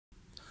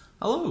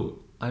Hello,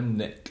 I'm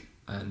Nick,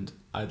 and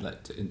I'd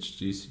like to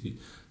introduce you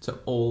to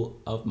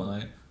all of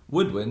my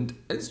woodwind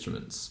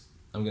instruments.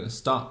 I'm going to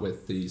start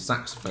with the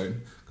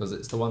saxophone because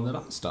it's the one that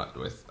I started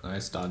with. I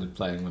started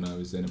playing when I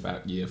was in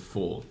about year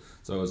 4,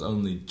 so I was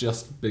only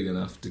just big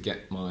enough to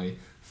get my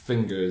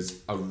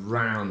fingers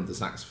around the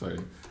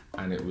saxophone,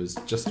 and it was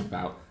just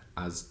about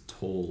as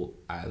tall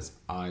as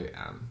I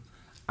am.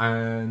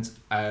 And,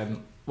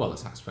 well, the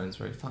saxophone's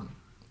very fun.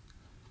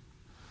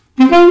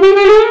 Because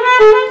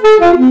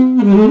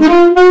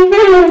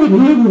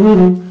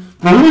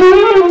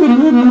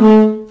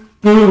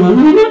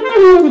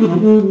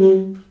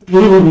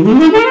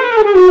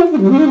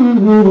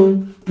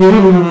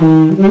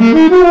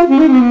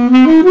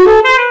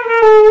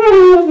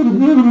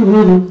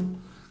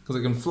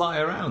it can fly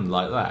around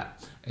like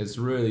that. It's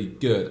really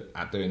good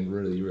at doing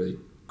really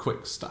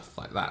quick stuff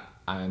like that,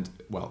 and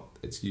well,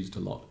 it's used a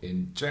lot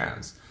in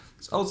jazz.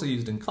 It's also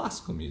used in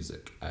classical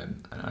music,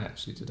 and I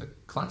actually did a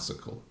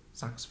classical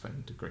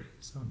saxophone degree,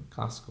 so I'm a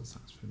classical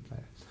saxophone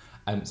player.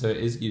 So it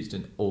is used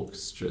in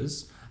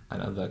orchestras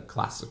and other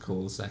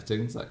classical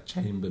settings like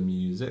chamber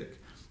music,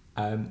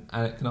 and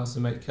it can also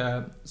make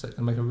a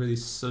really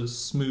sort of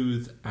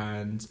smooth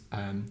and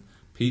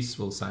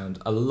peaceful sound,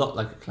 a lot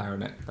like a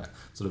clarinet, but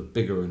sort of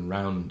bigger and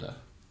rounder.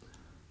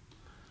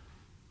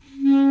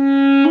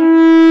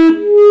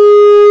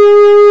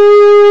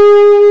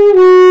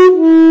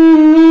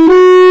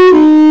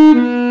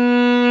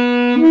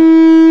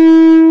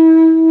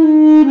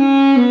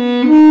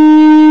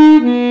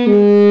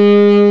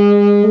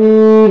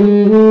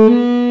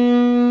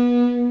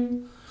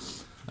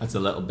 That's a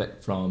little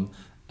bit from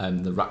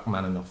the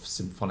Rachmaninoff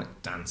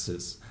Symphonic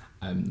Dances.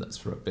 That's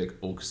for a big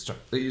orchestra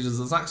that uses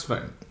the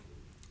saxophone.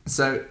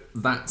 So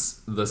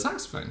that's the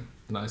saxophone,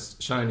 nice,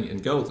 shiny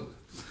and golden.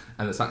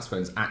 And the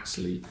saxophone's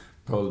actually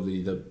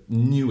probably the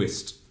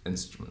newest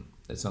instrument.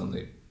 It's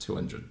only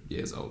 200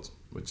 years old,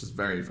 which is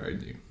very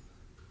new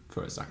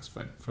for a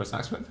saxophone. For a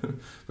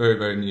saxophone,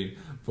 very new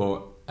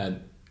for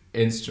an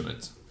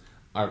instrument.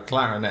 Our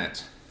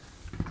clarinet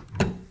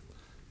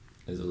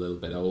is a little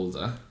bit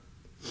older.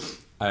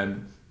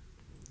 And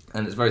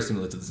it's very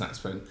similar to the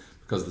saxophone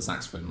because the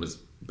saxophone was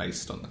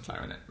based on the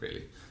clarinet,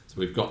 really. So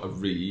we've got a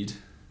reed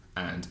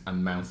and a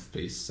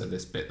mouthpiece. So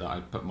this bit that I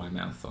put my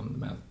mouth on, the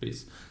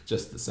mouthpiece,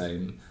 just the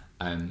same,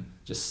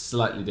 just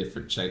slightly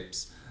different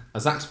shapes.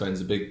 A saxophone's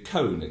a big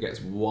cone. It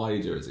gets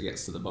wider as it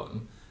gets to the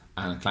bottom,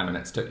 and a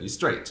clarinet's totally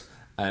straight.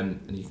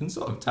 And you can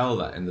sort of tell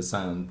that in the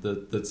sound.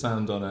 The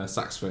sound on a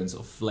saxophone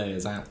sort of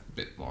flares out a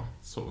bit more,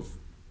 sort of,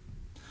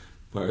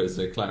 whereas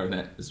a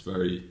clarinet is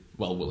very,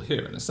 well, we'll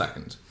hear in a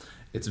second.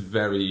 It's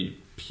very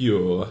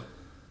pure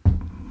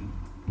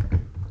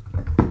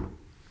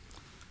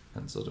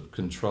and sort of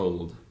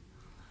controlled.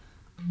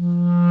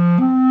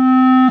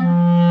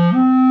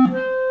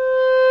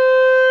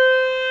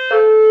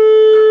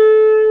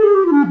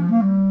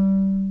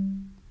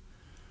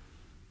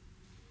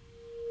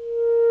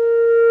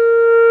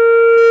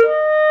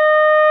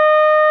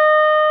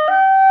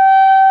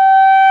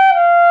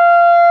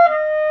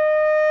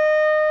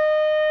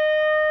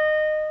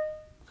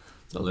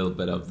 A little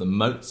bit of the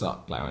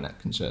Mozart clarinet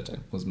concerto,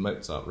 was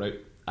Mozart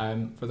wrote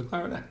for the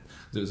clarinet.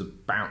 It was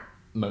about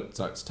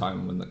Mozart's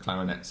time when the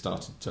clarinet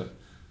started to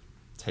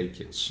take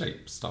its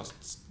shape, started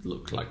to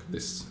look like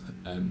this.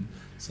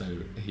 So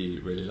he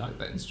really liked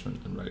that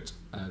instrument and wrote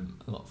a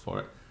lot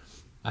for it.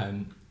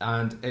 And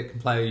it can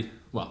play,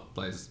 well, it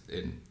plays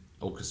in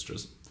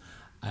orchestras,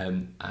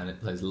 and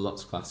it plays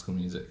lots of classical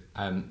music.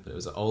 But it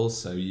was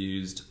also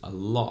used a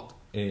lot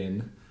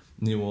in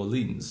New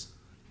Orleans.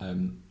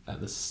 At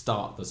the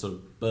start, the sort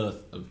of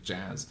birth of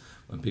jazz,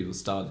 when people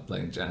started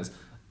playing jazz,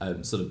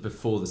 sort of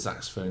before the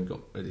saxophone got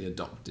really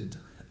adopted,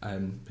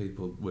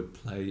 people would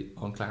play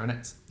on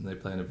clarinets, and they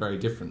play in a very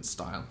different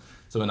style.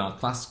 So in our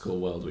classical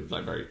world, we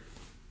play very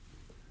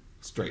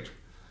straight.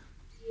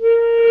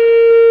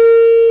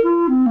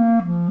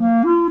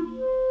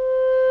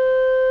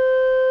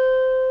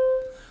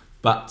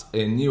 But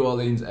in New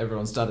Orleans,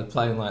 everyone started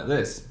playing like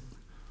this.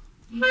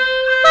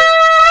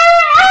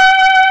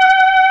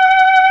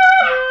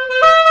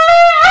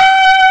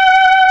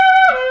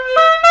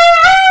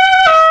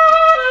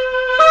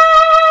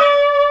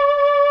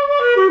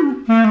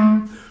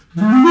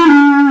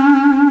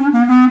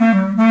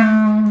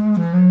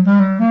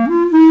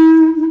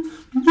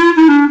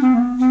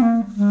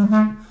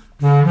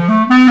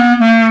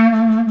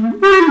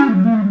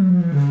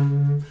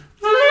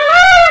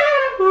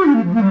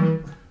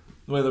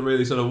 With a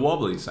really sort of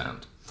wobbly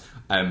sound,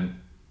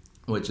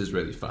 which is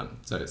really fun.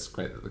 So it's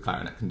great that the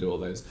clarinet can do all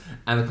those.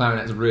 And the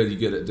clarinet's really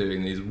good at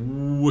doing these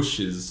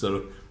whooshes, sort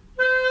of.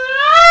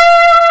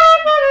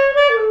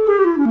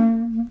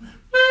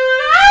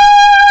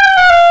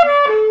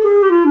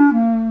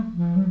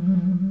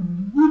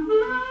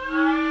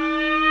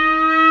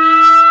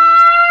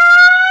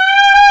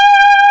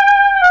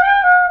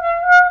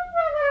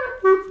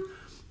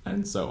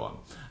 And so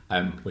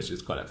on, which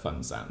is quite a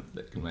fun sound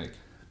that it can make.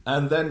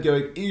 And then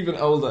going even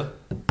older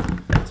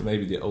to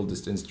maybe the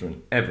oldest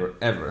instrument ever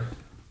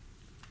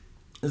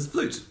is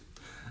flute.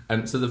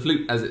 So the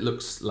flute, as it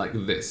looks like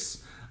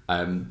this,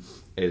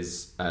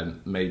 is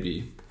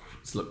maybe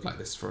it's looked like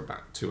this for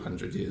about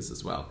 200 years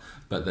as well.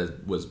 But there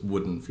was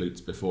wooden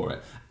flutes before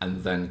it,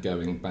 and then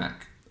going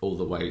back all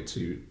the way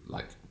to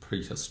like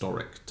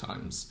prehistoric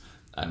times,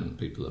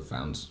 people have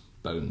found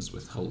bones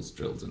with holes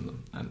drilled in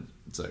them, and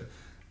so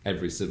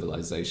every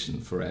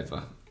civilization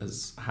forever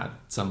has had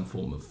some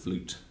form of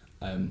flute,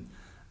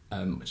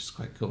 which is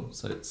quite cool.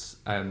 So it's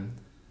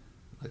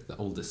like the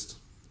oldest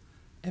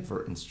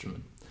ever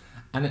instrument,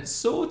 and it's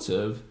sort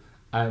of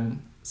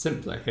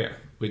simpler here.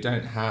 We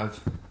don't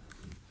have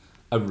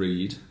a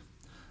reed,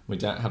 we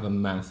don't have a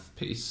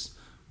mouthpiece,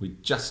 we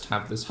just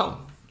have this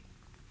hole.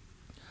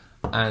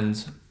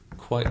 And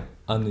quite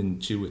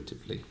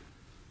unintuitively,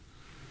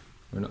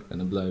 we're not going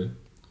to blow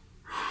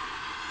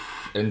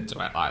into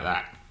it like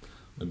that.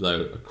 We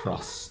blow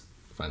across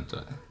the front of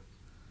it.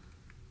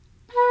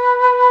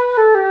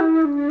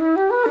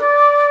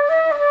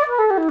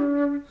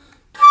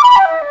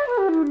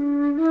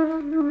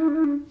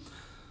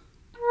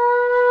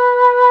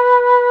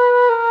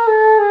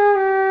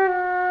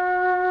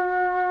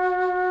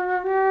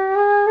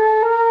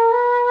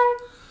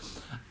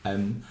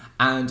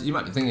 And you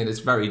might be thinking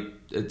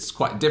it's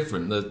quite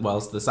different.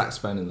 Whilst the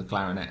saxophone and the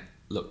clarinet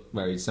look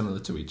very similar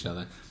to each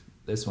other,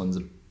 this one's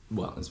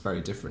it's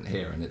very different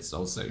here, and it's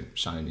also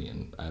shiny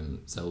and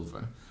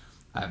silver,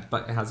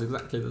 but it has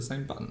exactly the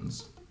same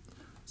buttons.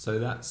 So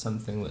that's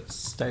something that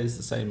stays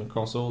the same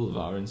across all of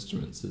our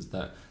instruments, is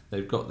that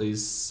they've got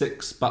these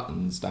 6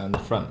 buttons down the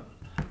front,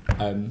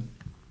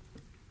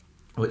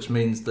 which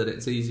means that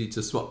it's easy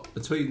to swap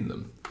between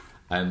them,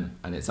 and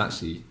it's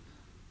actually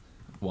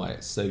why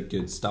it's so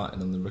good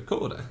starting on the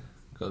recorder,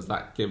 because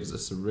that gives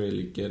us a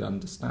really good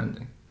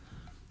understanding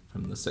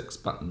from the 6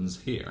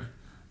 buttons here.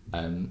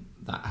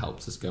 That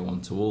helps us go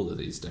on to all of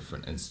these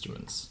different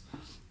instruments.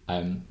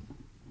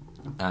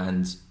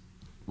 And,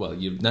 well,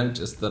 you've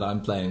noticed that I'm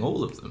playing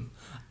all of them,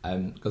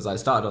 because I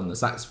started on the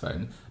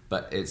saxophone,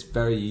 but it's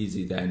very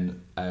easy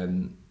then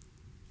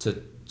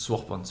to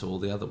swap onto all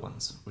the other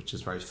ones, which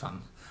is very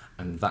fun.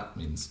 And that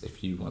means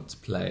if you want to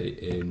play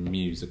in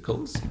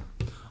musicals,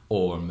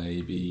 or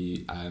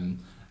maybe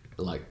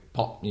like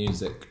pop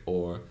music,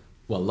 or,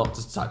 well,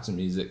 lots of types of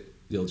music,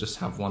 you'll just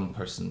have one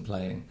person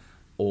playing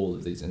all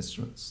of these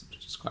instruments,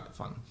 which is quite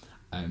fun.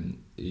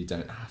 You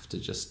don't have to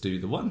just do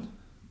the one,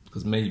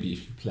 because maybe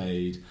if you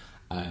played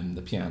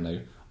the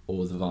piano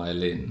or the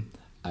violin,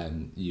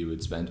 you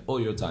would spend all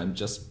your time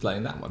just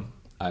playing that one,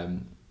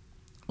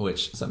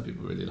 which some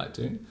people really like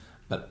doing,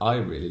 but I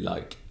really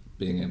like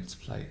being able to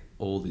play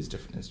all these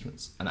different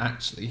instruments. And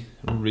actually,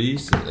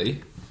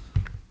 recently,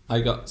 I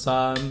got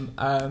some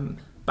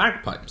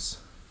bagpipes.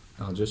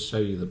 I'll just show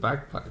you the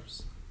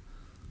bagpipes.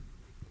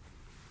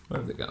 Where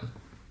have they gone?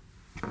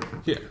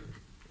 Here.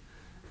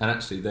 And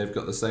actually they've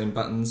got the same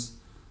buttons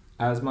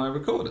as my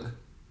recorder.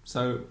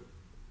 So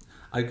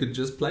I could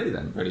just play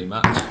them pretty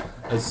much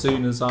as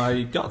soon as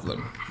I got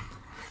them.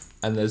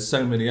 And there's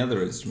so many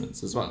other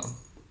instruments as well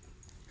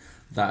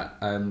that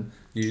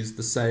use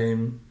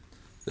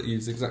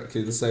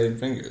exactly the same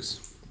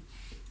fingers.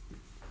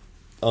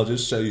 I'll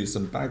just show you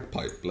some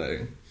bagpipe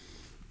playing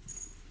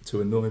to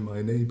annoy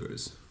my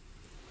neighbours.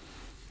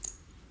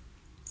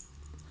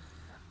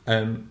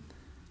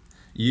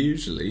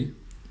 Usually,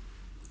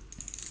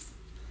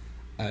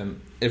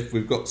 if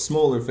we've got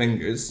smaller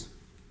fingers,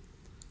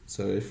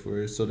 so if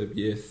we're sort of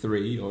year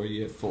 3 or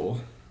year 4,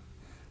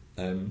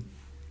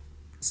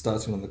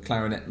 starting on the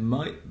clarinet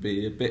might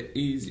be a bit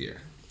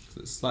easier, because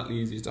it's slightly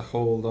easier to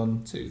hold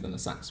on to than a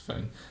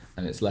saxophone,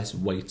 and it's less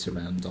weight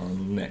around our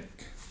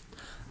neck.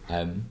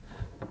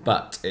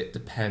 But it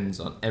depends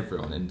on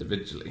everyone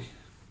individually.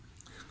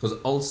 Because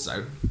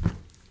also,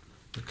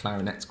 the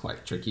clarinet's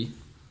quite tricky,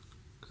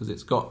 because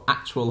it's got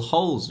actual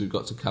holes we've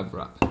got to cover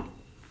up.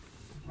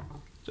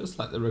 Just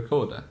like the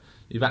recorder,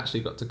 you've actually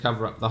got to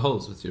cover up the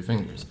holes with your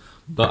fingers.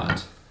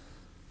 But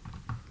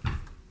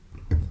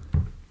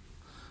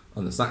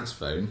on the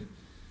saxophone,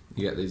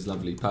 you get these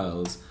lovely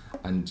pearls,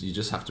 and you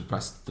just have to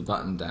press the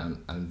button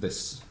down, and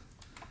this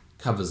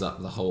covers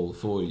up the hole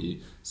for you.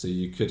 So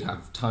you could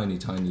have tiny,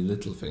 tiny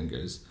little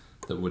fingers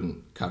that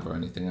wouldn't cover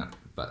anything up,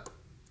 but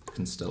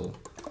can still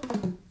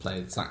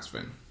play the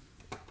saxophone.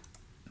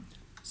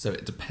 So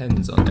it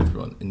depends on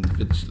everyone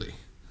individually.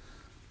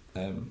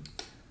 But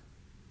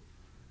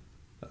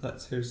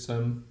let's hear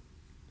some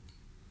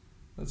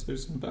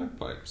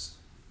bagpipes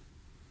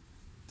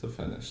to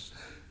finish.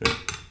 I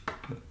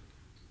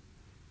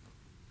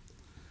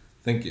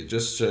think it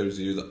just shows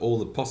you that all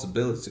the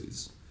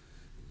possibilities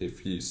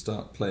if you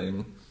start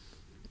playing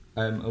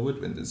a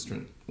woodwind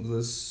instrument.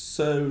 There's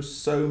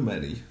so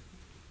many.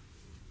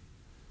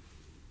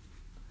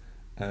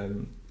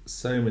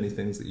 So many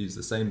things that use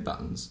the same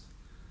buttons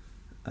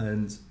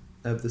and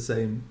have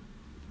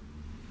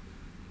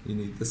you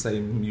need the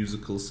same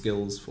musical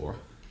skills for,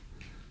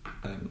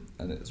 and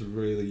it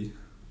really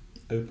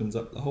opens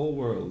up the whole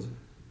world.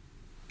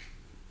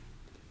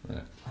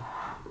 Right.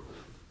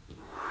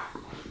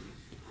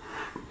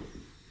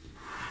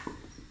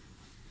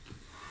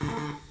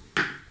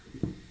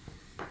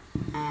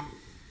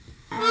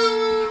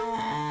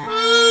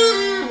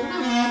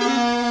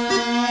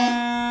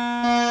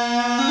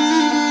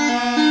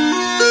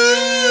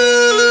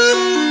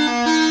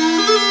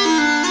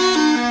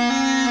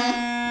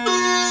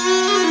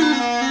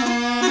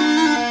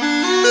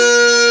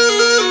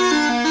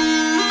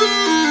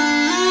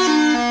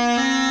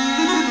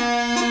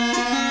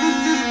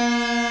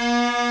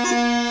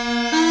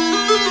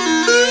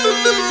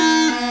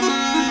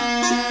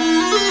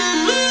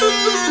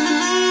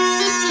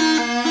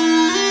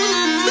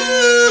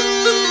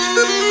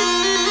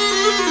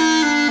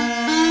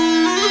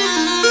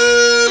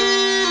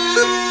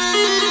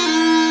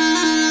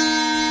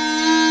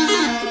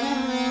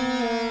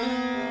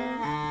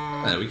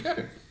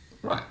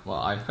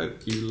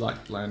 you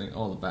liked learning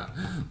all about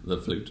the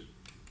flute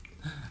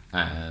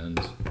and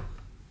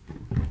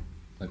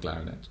the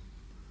clarinet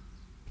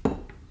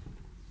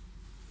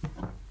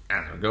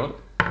and the organ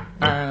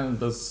and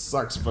the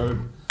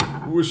saxophone,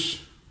 whoosh,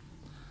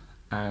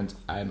 and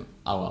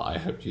I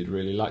hope you'd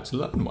really like to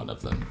learn one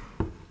of them.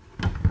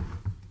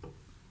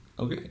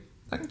 Okay,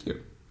 thank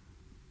you.